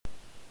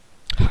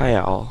Hi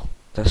all,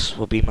 this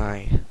will be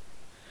my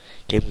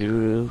Game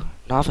Guru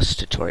novice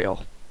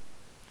tutorial.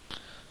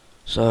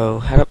 So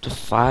head up to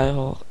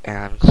File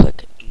and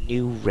click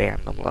New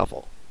Random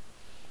Level.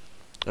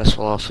 This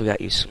will also get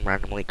you some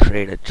randomly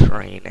created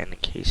terrain in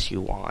case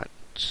you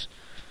want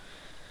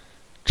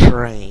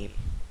terrain.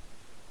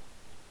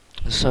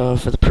 So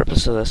for the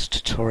purpose of this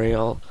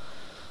tutorial,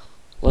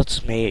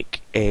 let's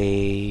make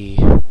a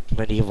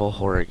medieval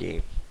horror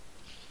game.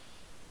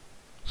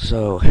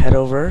 So head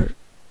over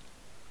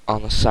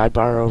on the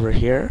sidebar over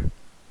here,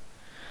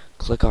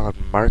 click on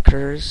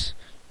Markers,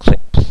 click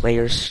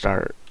Player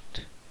Start.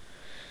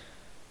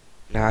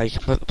 Now you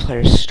can put the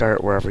player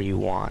start wherever you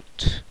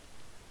want.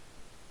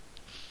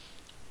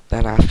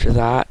 Then after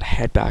that,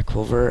 head back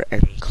over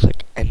and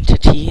click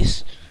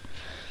Entities.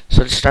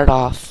 So to start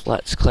off,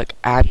 let's click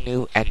Add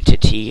New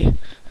Entity.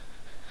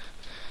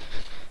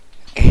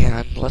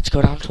 And let's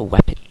go down to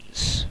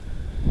Weapons.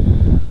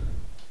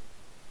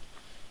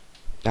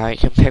 Now you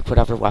can pick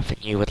whatever weapon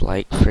you would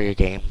like for your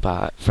game,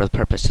 but for the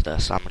purpose of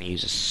this, I'm going to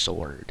use a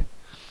sword.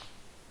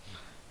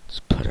 Let's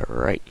put it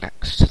right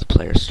next to the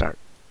player start.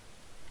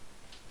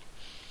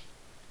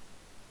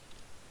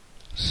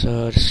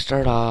 So to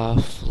start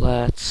off,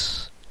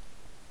 let's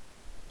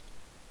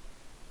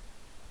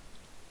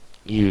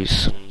use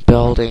some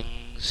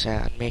buildings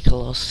and make a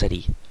little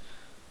city.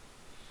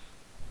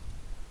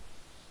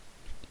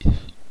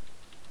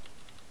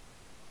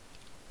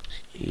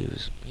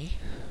 Excuse me.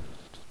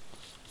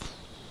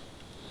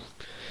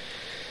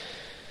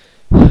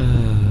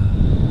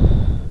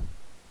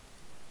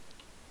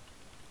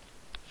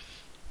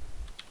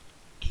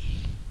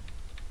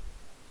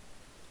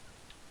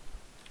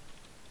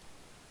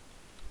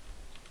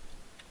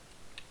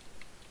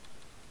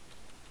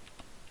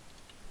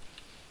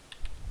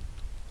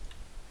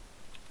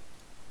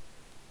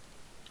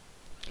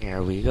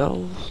 There we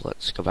go.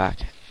 Let's go back,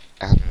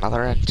 add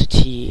another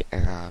entity,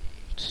 and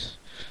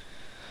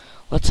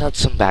let's add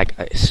some bad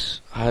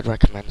guys. I'd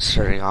recommend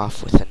starting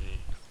off with an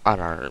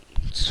unarmed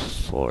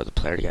for the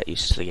player to get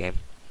used to the game.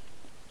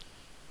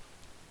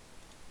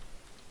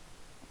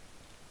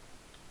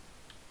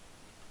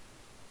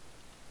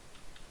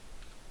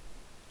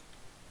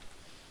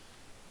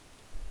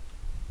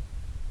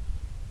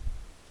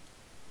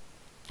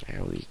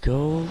 There we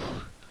go.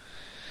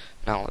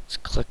 Now let's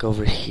click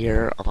over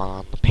here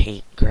on the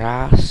paint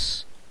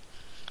grass,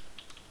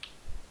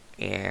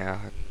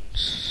 and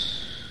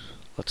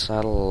let's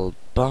add a little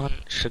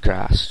bunch of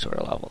grass to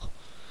our level.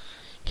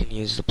 You can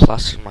use the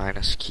plus or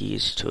minus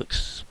keys to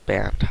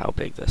expand how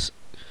big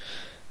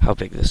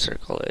the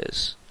circle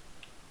is.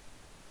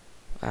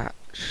 That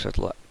should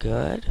look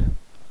good.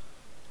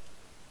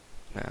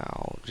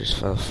 Now, just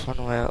for the fun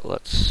of it,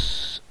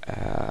 let's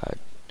add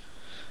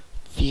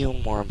a few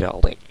more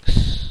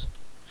buildings.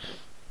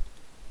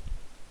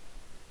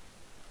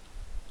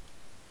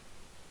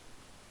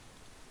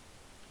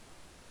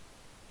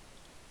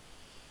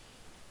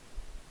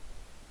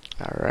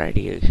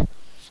 Alrighty,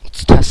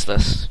 let's test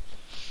this.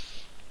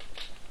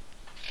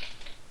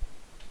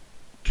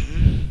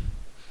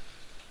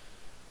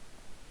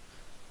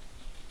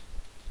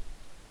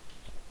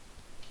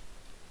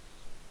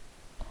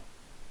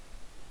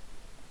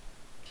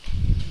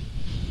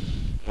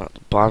 Well, at the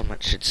bottom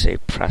it should say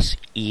press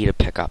E to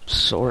pick up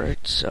sword,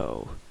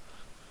 so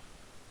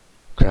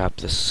grab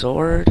the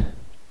sword.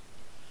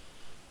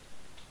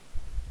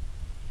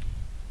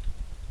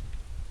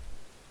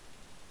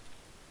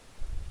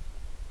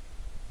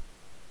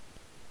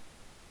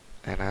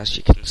 And as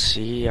you can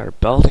see, our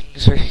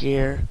buildings are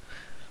here.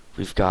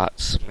 We've got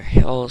some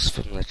hills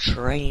from the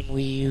terrain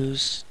we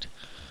used.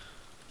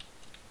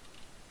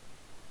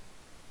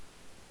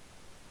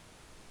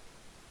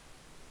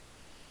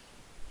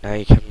 Now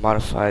you can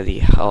modify the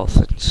health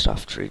and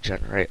stuff to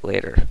regenerate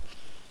later.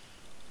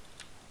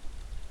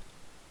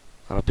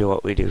 That'll be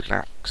what we do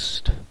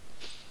next.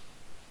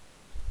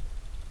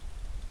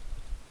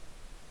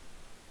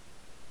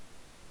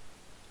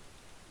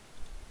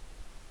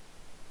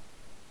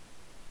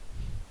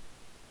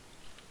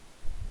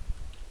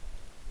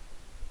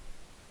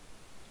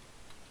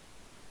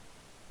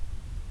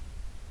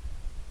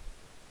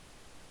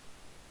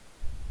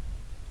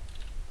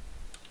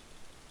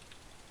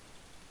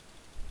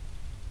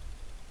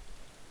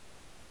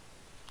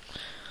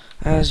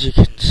 As you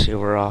can see,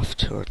 we're off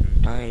to a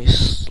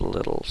nice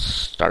little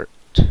start.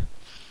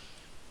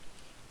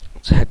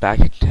 Let's head back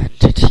into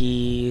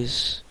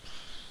entities,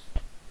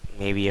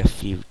 maybe a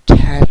few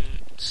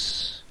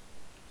tents.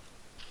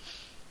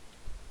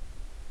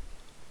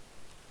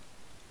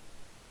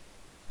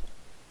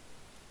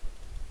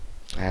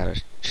 Add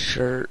a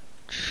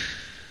church.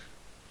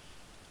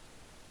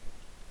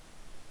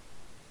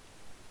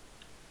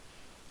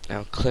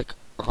 Now click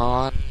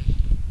on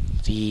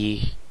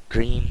the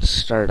green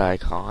start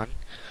icon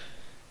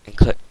and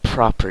click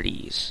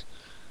Properties.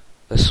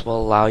 This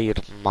will allow you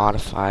to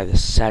modify the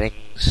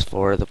settings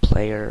for the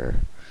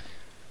player,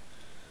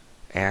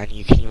 and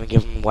you can even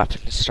give them a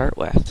weapon to start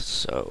with.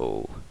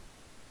 So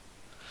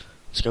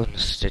let's go into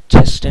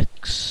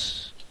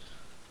Statistics,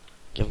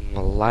 give them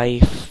a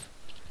life,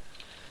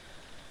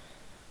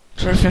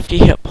 For 50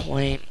 hit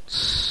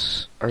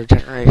points, or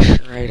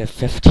generation rate of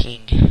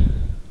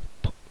 15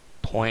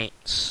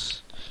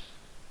 points,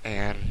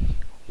 and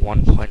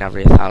 1 point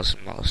every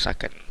 1,000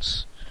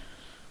 milliseconds.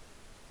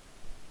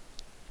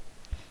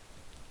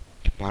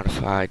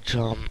 Modify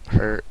jump,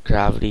 hurt,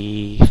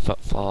 gravity,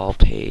 footfall,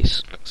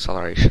 pace, and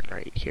acceleration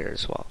rate here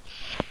as well.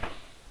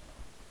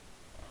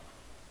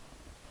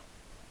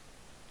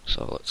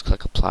 So let's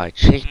click apply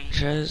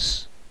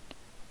changes.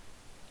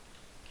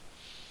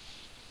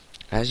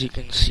 As you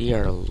can see,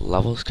 our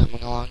level's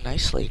coming along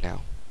nicely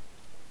now.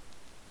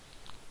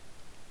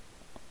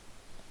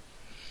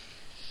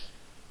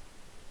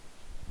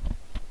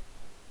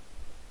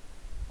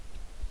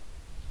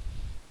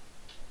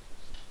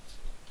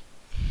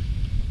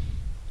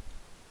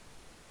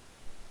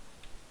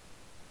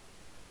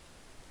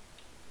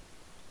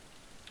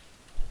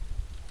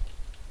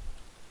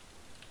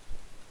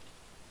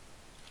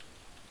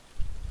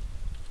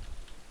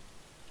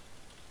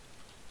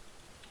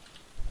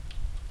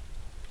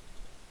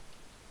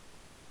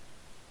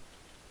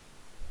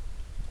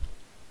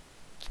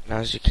 Now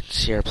as you can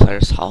see, our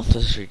player's health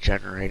is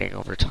regenerating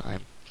over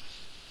time.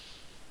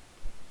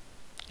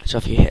 So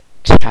if you hit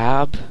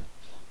tab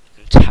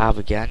and tab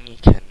again, you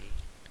can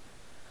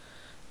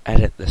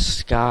edit the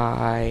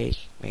sky,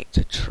 make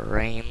the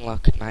terrain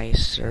look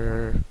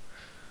nicer.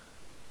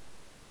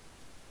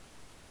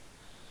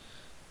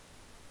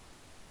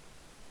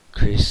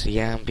 Increase the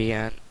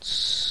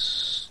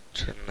ambience,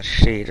 turn the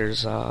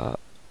shaders up.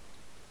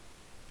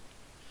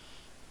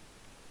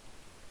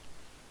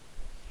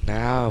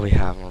 Now we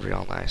have a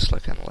real nice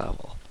looking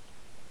level.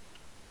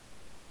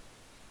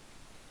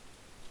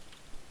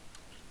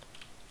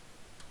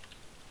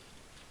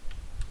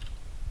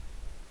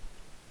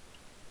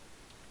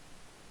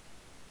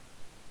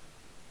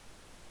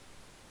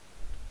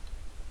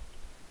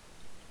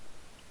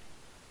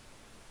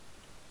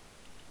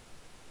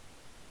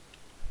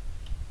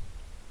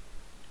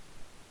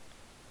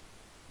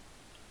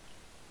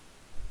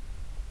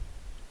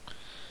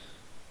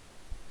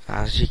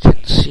 As you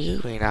can see,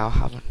 we now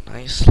have a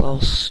nice little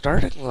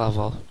starting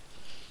level.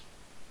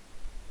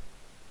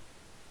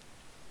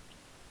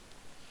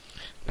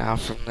 Now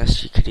from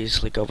this you could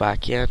easily go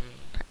back in,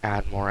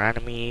 add more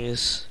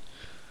enemies,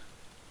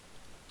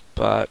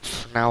 but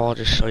for now I'll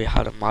just show you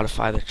how to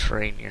modify the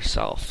terrain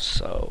yourself.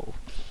 So,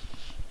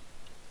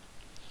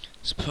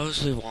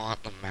 suppose we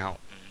want the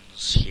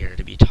mountains here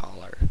to be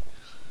taller.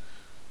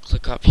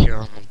 Click up here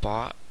on the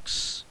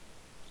box,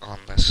 on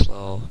this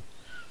little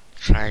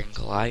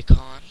triangle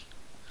icon.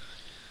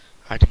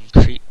 I'd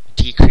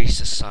decrease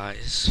the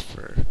size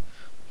for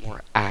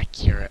more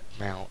accurate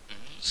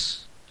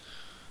mountains.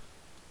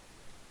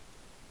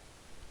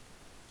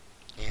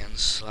 And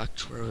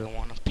select where we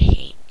want to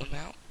paint the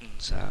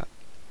mountains at.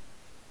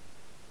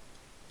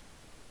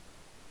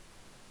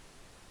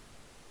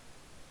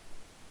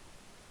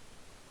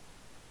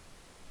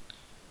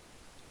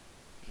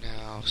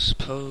 Now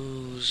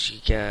suppose you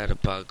get a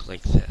bug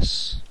like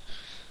this.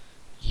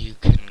 You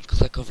can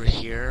click over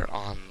here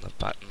on the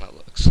button that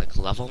looks like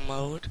level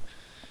mode,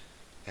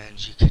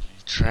 and you can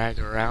drag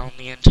around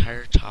the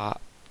entire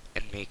top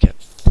and make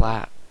it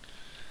flat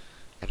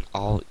and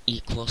all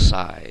equal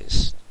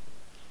size.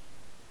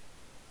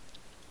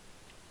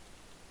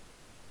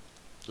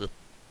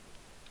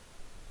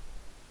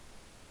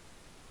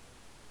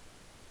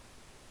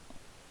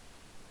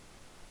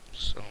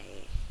 So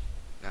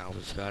now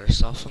we've got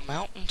ourselves a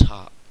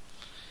mountaintop.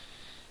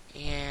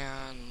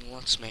 And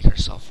let's make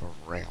ourselves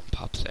a ramp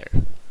up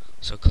there.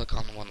 So click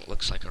on the one that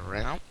looks like a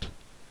ramp,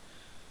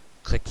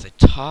 click the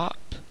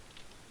top,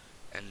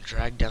 and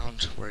drag down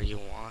to where you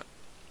want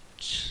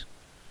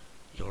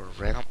your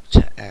ramp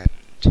to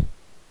end.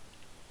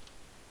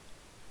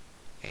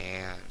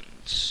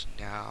 And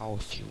now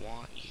if you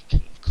want, you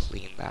can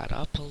clean that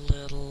up a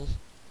little.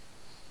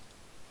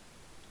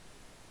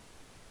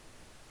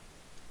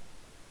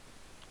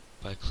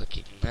 By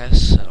clicking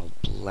this, it'll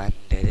blend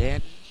it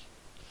in.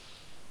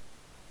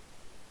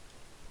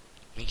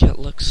 Make it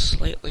look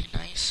slightly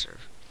nicer.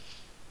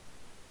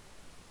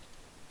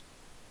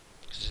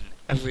 Because in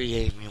every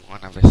game you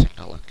want everything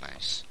to look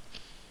nice.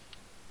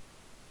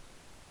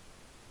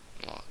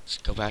 Well, let's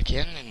go back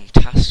in and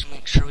test to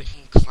make sure we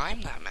can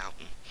climb that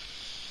mountain.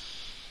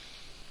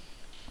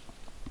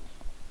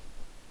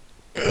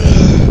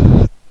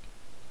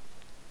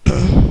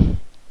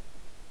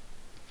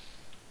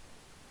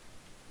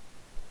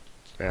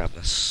 Grab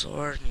the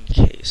sword in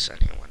case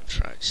anyone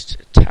tries to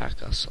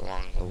attack us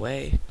along the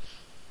way.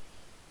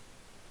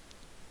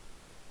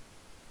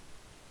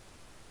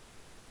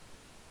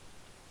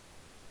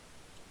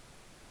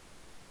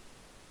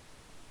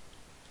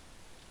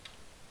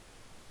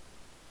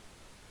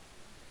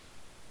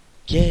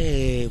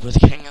 Yay, we're the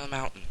king of the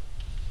mountain.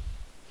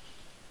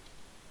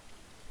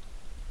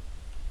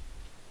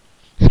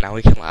 And now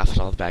we can laugh at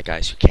all the bad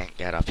guys who can't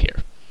get up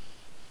here.